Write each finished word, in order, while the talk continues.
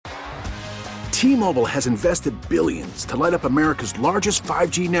T-Mobile has invested billions to light up America's largest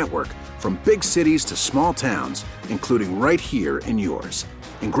 5G network, from big cities to small towns, including right here in yours.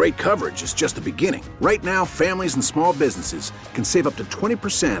 And great coverage is just the beginning. Right now, families and small businesses can save up to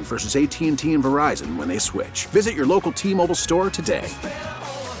 20% versus AT&T and Verizon when they switch. Visit your local T-Mobile store today.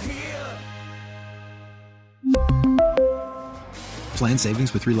 Plan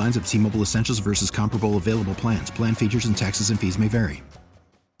savings with 3 lines of T-Mobile Essentials versus comparable available plans. Plan features and taxes and fees may vary.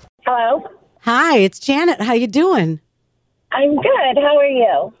 Hello. Hi, it's Janet. How you doing? I'm good. How are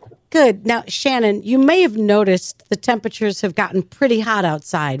you? Good. Now, Shannon, you may have noticed the temperatures have gotten pretty hot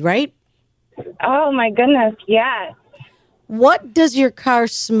outside, right? Oh, my goodness. Yeah. What does your car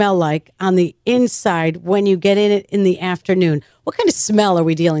smell like on the inside when you get in it in the afternoon? What kind of smell are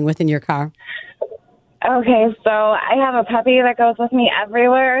we dealing with in your car? Okay, so I have a puppy that goes with me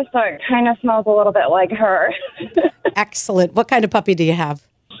everywhere, so it kind of smells a little bit like her. Excellent. What kind of puppy do you have?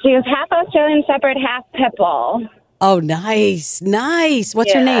 She is half Australian Shepherd, half Pit Bull. Oh, nice. Nice.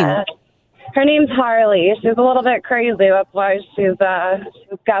 What's her name? Her name's Harley. She's a little bit crazy. That's why she's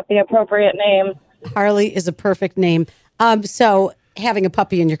got the appropriate name. Harley is a perfect name. So having a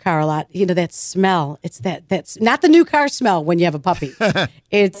puppy in your car a lot, that smell, that's not the new car smell when you have a puppy.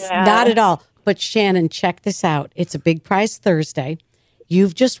 It's not at all. But Shannon, check this out. It's a Big Prize Thursday.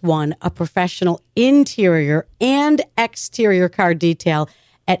 You've just won a professional interior and exterior car detail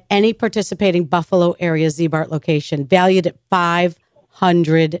at any participating Buffalo area Z-Bart location, valued at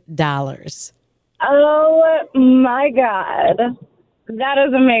 $500. Oh, my God. That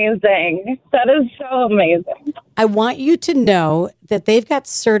is amazing. That is so amazing. I want you to know that they've got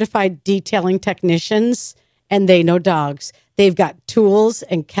certified detailing technicians, and they know dogs. They've got tools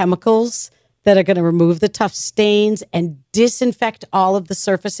and chemicals that are going to remove the tough stains and disinfect all of the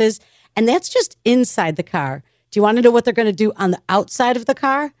surfaces. And that's just inside the car. Do you want to know what they're going to do on the outside of the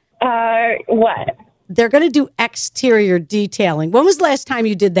car? What? They're going to do exterior detailing. When was the last time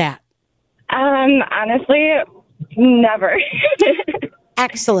you did that? Honestly, never.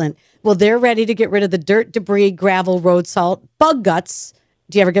 Excellent. Well, they're ready to get rid of the dirt, debris, gravel, road salt, bug guts.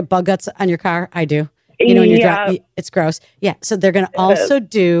 Do you ever get bug guts on your car? I do. When you're driving, it's gross. Yeah. So they're going to also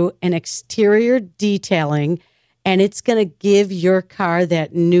do an exterior detailing, and it's going to give your car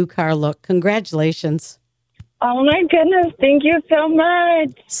that new car look. Congratulations. Oh, my goodness. Thank you so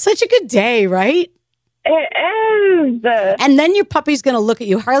much. Such a good day, right? It is. And then your puppy's going to look at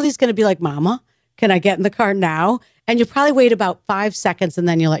you. Harley's going to be like, Mama, can I get in the car now? And you'll probably wait about 5 seconds, and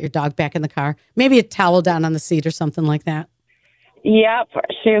then you'll let your dog back in the car. Maybe a towel down on the seat or something like that. Yep,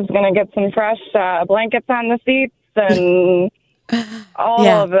 she's going to get some fresh blankets on the seats and all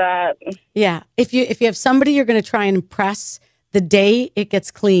of that. Yeah. If you have somebody you're going to try and impress, the day it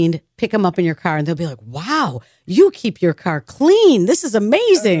gets cleaned, pick them up in your car, and they'll be like, wow, you keep your car clean. This is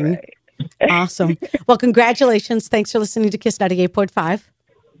amazing. Right. Awesome. Well, congratulations. Thanks for listening to Kiss 98.5.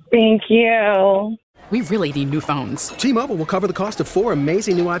 Thank you. We really need new phones. T-Mobile will cover the cost of 4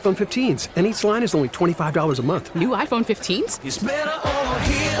 amazing new iPhone 15s, and each line is only $25 a month. New iPhone 15s? It's better over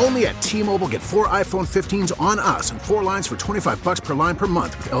here. Only at T-Mobile, get 4 iPhone 15s on us and 4 lines for $25 per line per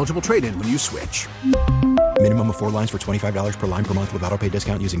month with eligible trade-in when you switch. Minimum of 4 lines for $25 per line per month with autopay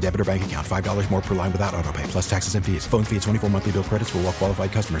discount using debit or bank account. $5 more per line without autopay, plus taxes and fees. Phone fee at 24 monthly bill credits for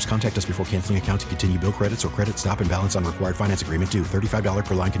well-qualified customers. Contact us before canceling account to continue bill credits or credit stop and balance on required finance agreement due. $35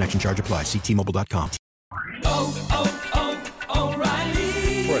 per line connection charge applies. See T-Mobile.com.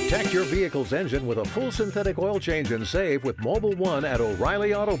 O'Reilly. Protect your vehicle's engine with a full synthetic oil change and save with Mobile One at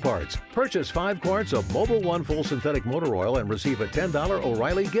O'Reilly Auto Parts. Purchase 5 quarts of Mobile One full synthetic motor oil and receive a $10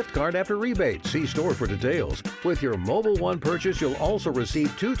 O'Reilly gift card after rebate. See store for details. With your Mobile One purchase, you'll also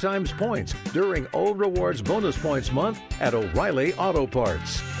receive 2 times points during O Rewards Bonus Points Month at O'Reilly Auto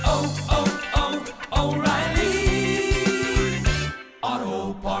Parts. O'Reilly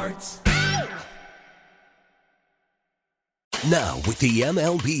Auto Parts. Now, with the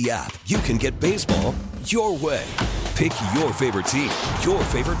MLB app, you can get baseball your way. Pick your favorite team, your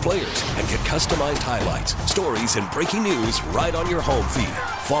favorite players, and get customized highlights, stories, and breaking news right on your home feed.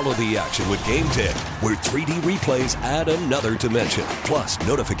 Follow the action with Game 10, where 3D replays add another dimension. Plus,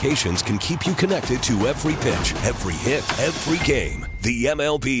 notifications can keep you connected to every pitch, every hit, every game. The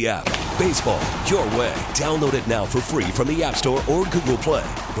MLB app. Baseball your way. Download it now for free from the App Store or Google Play.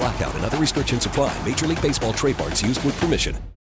 Blackout and other restrictions apply. Major League Baseball trademarks used with permission.